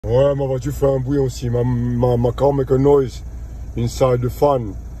Ouais, ma voiture fait un bruit aussi. My car make a noise inside the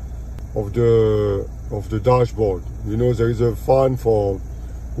fan of the dashboard. You know, there is a fan for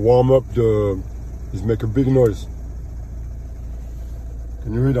warm up the. It make a big noise.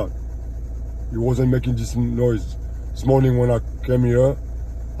 Can you hear that? It wasn't making this noise this morning when I came here.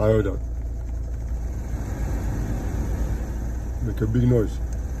 I heard that. Make a big noise.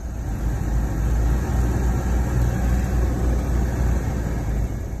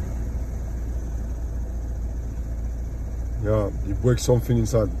 Yeah, he breaks something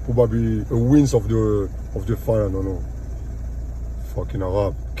inside. Probably a winds of the fire, I don't know. Fucking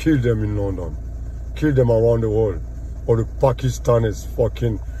Arab. Kill them in London. Kill them around the world. All the Pakistanis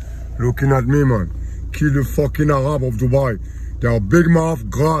fucking looking at me, man. Kill the fucking Arab of Dubai. They are big mouth,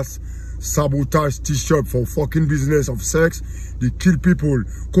 grass, sabotage t-shirt for fucking business of sex. They kill people.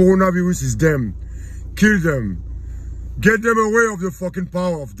 Coronavirus is them. Kill them. Get them away of the fucking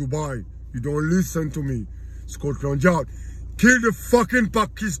power of Dubai. You don't listen to me. Scotland Yard. Kill the fucking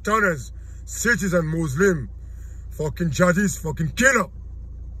Pakistanis, citizen Muslim, fucking jihadist, fucking killer.